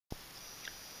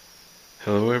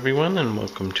Hello everyone and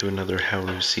welcome to another How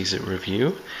to Sees It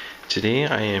review. Today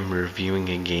I am reviewing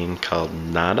a game called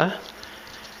Nada,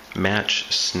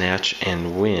 Match, Snatch,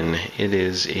 and Win. It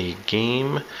is a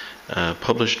game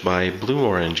published by Blue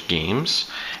Orange Games,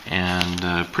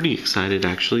 and pretty excited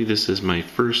actually. This is my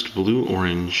first Blue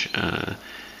Orange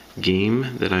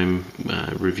game that I'm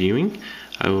reviewing.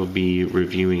 I will be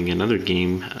reviewing another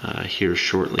game here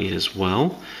shortly as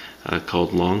well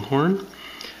called Longhorn.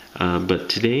 But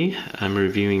today I'm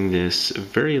reviewing this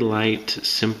very light,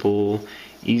 simple,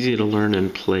 easy to learn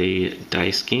and play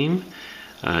dice game.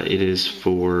 It is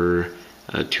for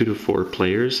 2 to 4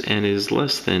 players and is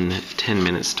less than 10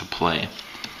 minutes to play.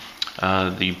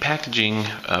 The packaging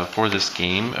for this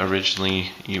game,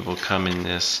 originally you will come in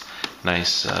this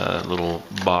nice little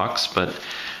box, but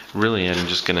really I'm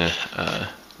just going to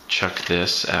chuck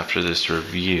this after this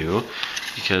review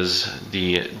because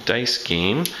the dice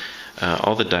game,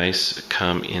 all the dice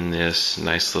come in this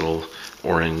nice little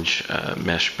orange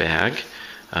mesh bag.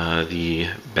 The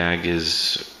bag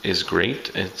is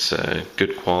great. It's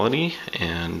good quality,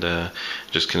 and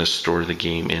just going to store the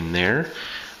game in there.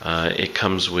 It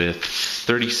comes with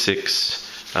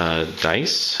 36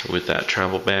 dice with that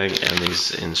travel bag and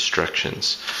these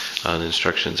instructions. The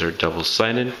instructions are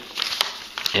double-sided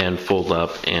and fold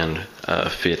up and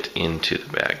fit into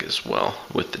the bag as well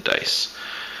with the dice.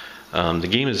 The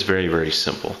game is very, very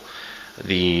simple.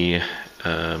 The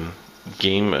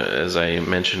game, as I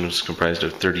mentioned, was comprised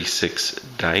of 36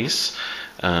 dice,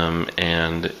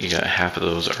 and you got half of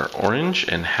those are orange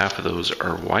and half of those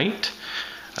are white.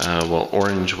 Well,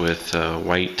 orange with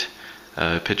white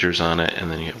pictures on it, and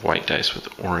then you have white dice with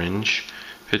orange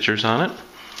pictures on it.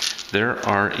 There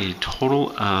are a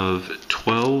total of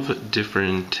 12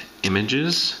 different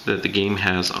images that the game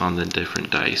has on the different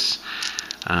dice.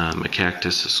 A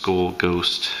cactus, a skull,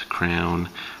 ghost, crown,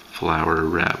 flower,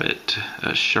 rabbit,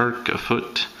 a shark, a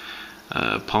foot,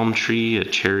 a palm tree, a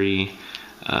cherry,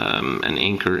 an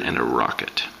anchor, and a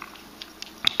rocket.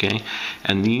 Okay,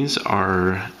 and these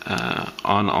are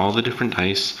on all the different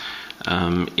dice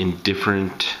in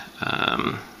different,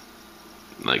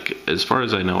 like as far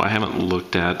as I know, I haven't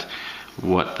looked at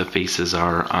what the faces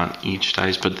are on each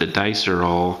dice, but the dice are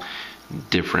all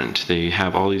different. They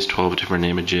have all these 12 different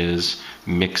images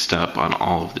mixed up on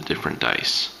all of the different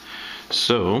dice.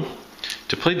 So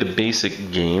to play the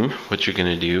basic game, what you're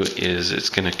going to do is it's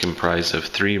going to comprise of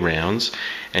 3 rounds,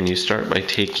 and you start by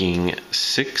taking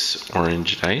 6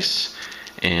 orange dice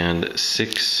and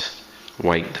 6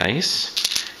 white dice,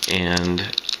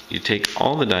 and you take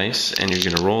all the dice and you're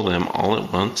going to roll them all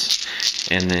at once,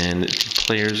 and then the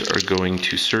players are going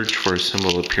to search for a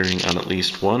symbol appearing on at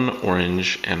least 1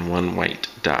 orange and 1 white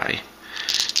die.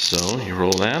 So you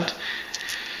roll that.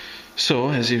 So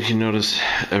as you can notice,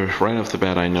 right off the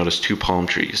bat I noticed 2 palm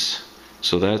trees.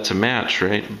 So that's a match,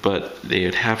 right? But they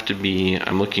would have to be,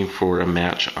 I'm looking for a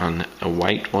match on a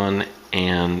white one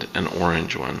and an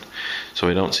orange one. So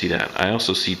I don't see that. I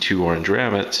also see 2 orange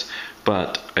rabbits,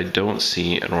 but I don't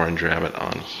see an orange rabbit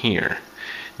on here.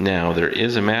 Now there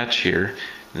is a match here.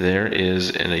 There is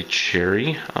a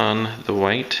cherry on the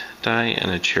white die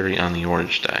and a cherry on the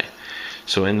orange die.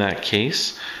 So in that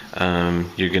case,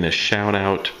 you're going to shout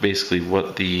out basically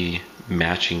what the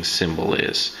matching symbol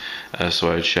is.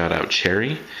 So I would shout out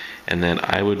cherry, and then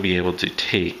I would be able to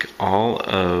take all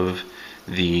of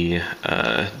the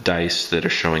dice that are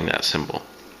showing that symbol.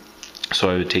 So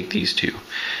I would take these 2.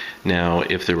 Now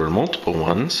if there were multiple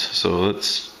ones, so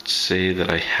let's say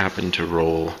that I happen to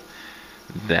roll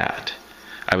that,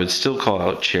 I would still call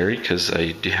out cherry because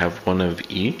I do have 1 of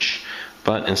each,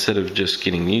 but instead of just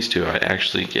getting these 2, I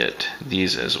actually get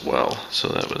these as well. So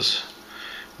that was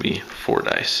be 4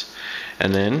 dice.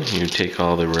 And then you take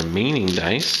all the remaining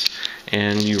dice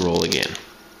and you roll again.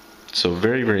 So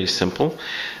very, very simple.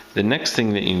 The next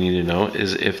thing that you need to know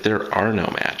is if there are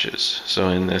no matches. So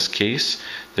in this case,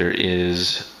 there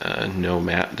are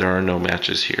no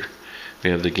matches here. We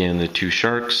have again the 2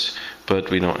 sharks, but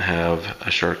we don't have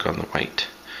a shark on the white.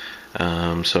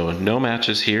 So no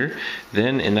matches here.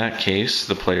 Then in that case,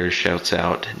 the player shouts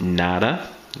out Nada,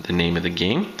 the name of the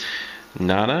game,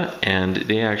 Nada, and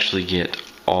they actually get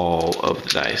all of the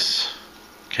dice.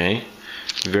 Okay,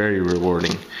 very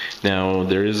rewarding. Now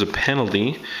there is a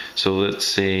penalty. So let's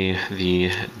say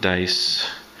the dice,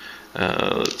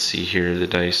 let's see here, the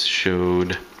dice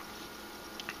showed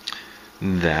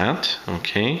that,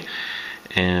 okay,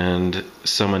 and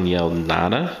someone yelled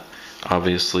Nada.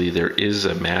 Obviously there is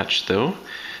a match though.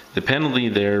 The penalty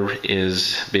there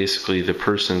is basically the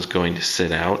person's going to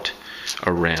sit out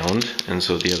a round, and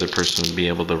so the other person would be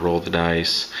able to roll the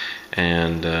dice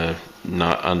and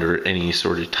not under any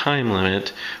sort of time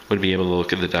limit would be able to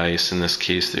look at the dice. In this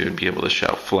case, they would be able to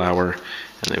shout flower,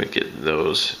 and they would get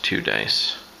those 2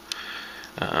 dice.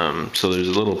 So there's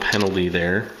a little penalty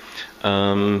there.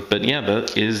 But yeah,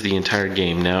 that is the entire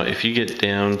game. Now, if you get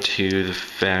down to the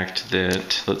fact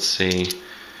that, let's say,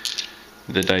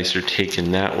 the dice are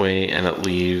taken that way and it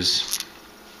leaves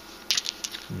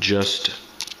just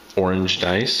orange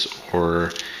dice,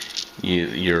 or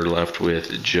you're left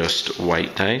with just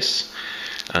white dice,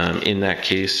 in that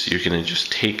case, you're going to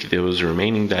just take those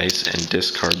remaining dice and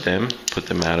discard them, put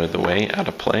them out of the way, out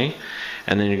of play,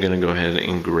 and then you're going to go ahead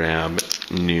and grab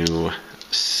new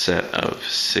set of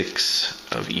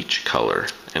 6 of each color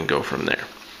and go from there.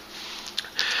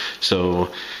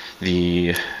 So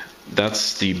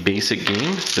that's the basic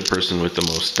game. The person with the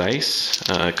most dice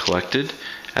collected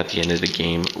at the end of the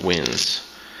game wins.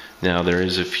 Now there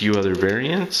is a few other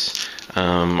variants.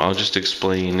 I'll just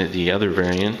explain the other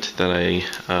variant that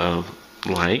I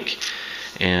like.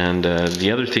 And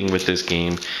the other thing with this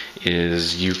game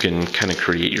is you can kind of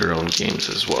create your own games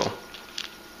as well.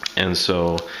 And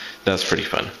so that's pretty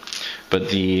fun. But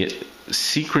the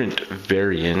secret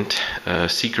variant,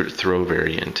 secret throw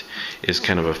variant, is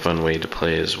kind of a fun way to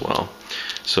play as well.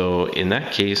 So in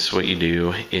that case, what you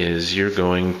do is you're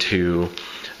going to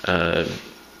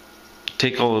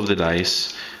take all of the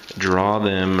dice, draw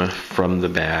them from the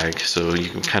bag. So you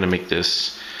can kind of make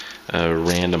this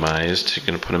randomized. You're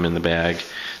going to put them in the bag.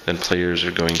 Then players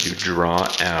are going to draw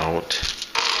out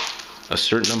a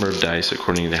certain number of dice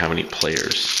according to how many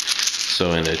players.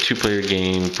 So in a 2-player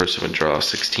game, a person would draw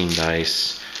 16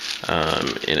 dice.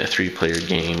 In a 3-player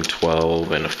game,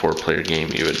 12. In a 4-player game,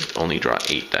 you would only draw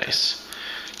 8 dice.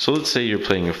 So let's say you're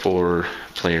playing a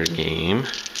 4-player game.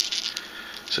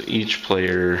 So each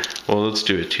player, well, let's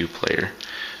do a 2-player.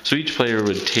 So each player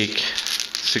would take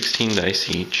 16 dice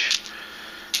each.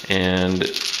 And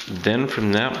then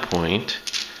from that point,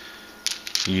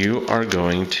 you are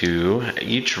going to,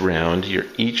 each round, you're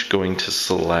each going to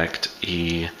select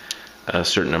a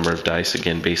certain number of dice,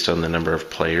 again based on the number of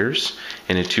players.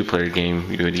 In a 2-player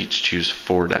game, you would each choose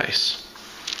 4 dice.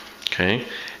 Okay,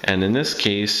 and in this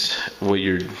case,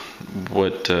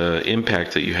 what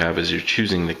impact that you have is you're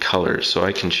choosing the colors. So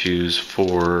I can choose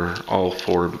all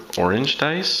 4 orange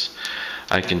dice.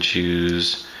 I can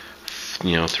choose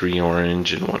 3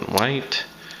 orange and 1 white,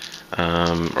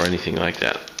 or anything like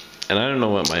that. And I don't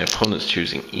know what my opponent's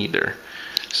choosing either.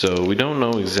 So we don't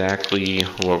know exactly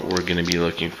what we're going to be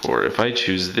looking for. If I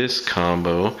choose this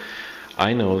combo,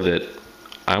 I know that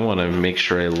I want to make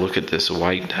sure I look at this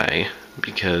white die,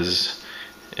 because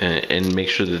and make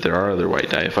sure that there are other white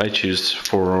die. If I choose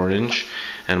 4 orange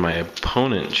and my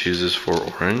opponent chooses 4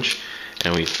 orange,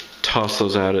 and we toss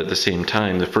those out at the same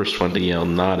time, the first one to yell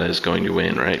nada is going to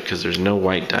win, right? Because there's no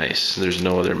white dice. There's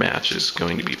no other match is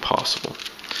going to be possible.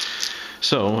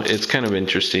 So it's kind of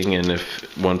interesting, and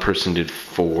if one person did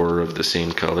 4 of the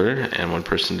same color and one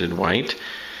person did white,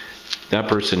 that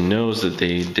person knows that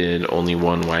they did only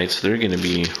 1 white, so they're going to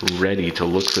be ready to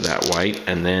look for that white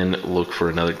and then look for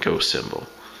another go symbol.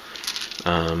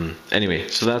 Anyway,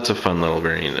 so that's a fun little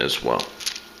variant as well.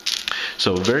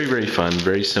 So very, very fun,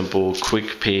 very simple,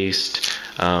 quick-paced.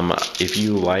 If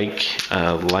you like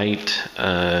light,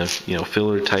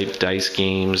 filler type dice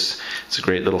games, it's a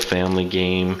great little family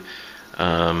game.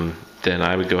 Then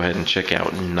I would go ahead and check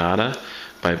out Nada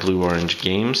by Blue Orange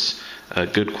Games.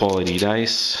 Good quality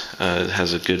dice, it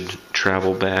has a good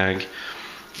travel bag,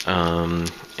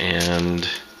 and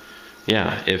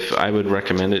yeah, if I would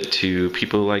recommend it to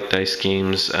people who like dice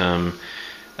games.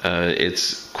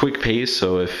 It's quick pace,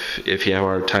 so if you have a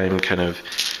hard time kind of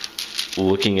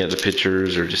looking at the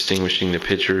pictures or distinguishing the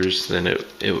pictures, then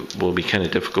it will be kind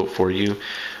of difficult for you.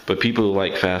 But people who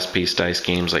like fast-paced dice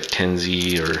games like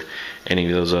Tenzi or any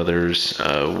of those others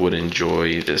would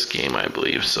enjoy this game, I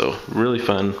believe. So really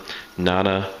fun.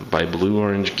 Nada by Blue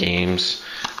Orange Games.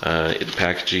 The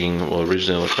packaging will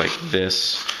originally look like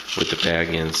this with the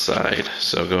bag inside.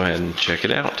 So go ahead and check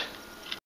it out.